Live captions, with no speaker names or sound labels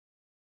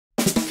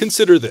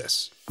Consider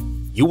this.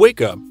 You wake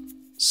up,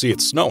 see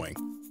it's snowing,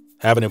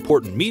 have an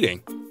important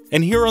meeting,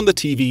 and hear on the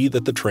TV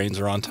that the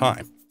trains are on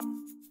time.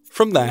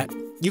 From that,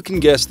 you can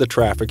guess the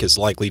traffic is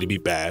likely to be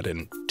bad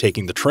and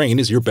taking the train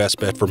is your best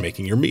bet for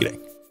making your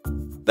meeting.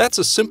 That's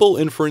a simple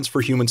inference for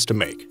humans to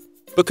make,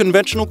 but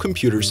conventional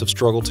computers have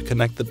struggled to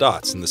connect the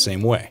dots in the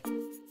same way.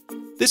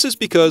 This is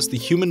because the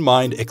human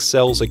mind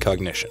excels at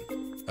cognition,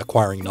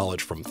 acquiring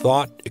knowledge from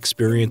thought,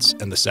 experience,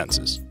 and the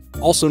senses,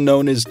 also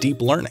known as deep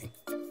learning,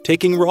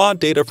 taking raw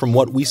data from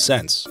what we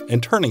sense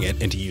and turning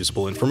it into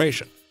usable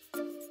information.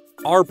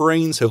 Our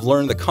brains have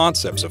learned the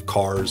concepts of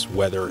cars,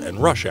 weather,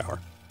 and rush hour,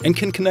 and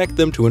can connect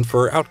them to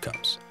infer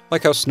outcomes,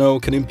 like how snow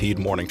can impede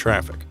morning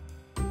traffic.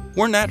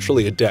 We're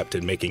naturally adept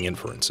at making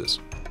inferences,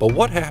 but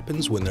what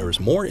happens when there is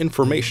more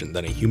information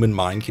than a human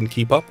mind can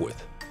keep up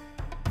with?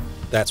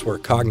 That's where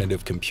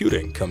cognitive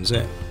computing comes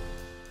in.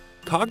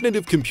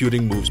 Cognitive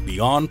computing moves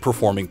beyond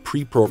performing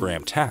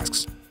pre-programmed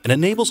tasks and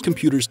enables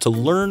computers to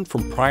learn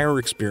from prior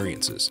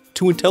experiences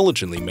to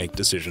intelligently make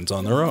decisions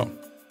on their own.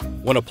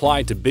 When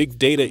applied to big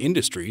data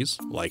industries,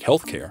 like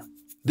healthcare,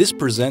 this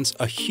presents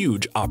a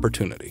huge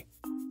opportunity.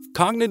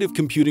 Cognitive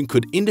computing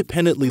could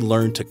independently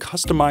learn to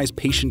customize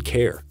patient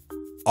care,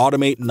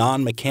 automate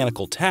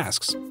non-mechanical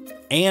tasks,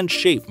 and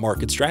shape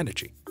market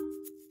strategy.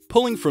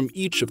 Pulling from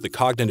each of the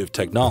cognitive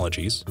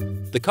technologies,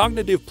 the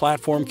cognitive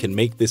platform can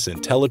make this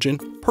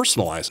intelligent,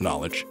 personalized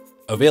knowledge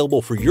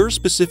available for your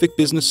specific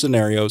business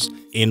scenarios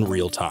in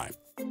real time.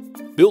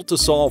 Built to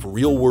solve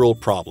real-world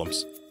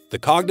problems, the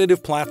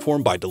Cognitive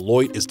Platform by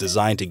Deloitte is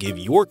designed to give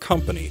your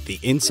company the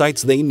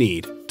insights they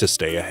need to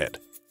stay ahead.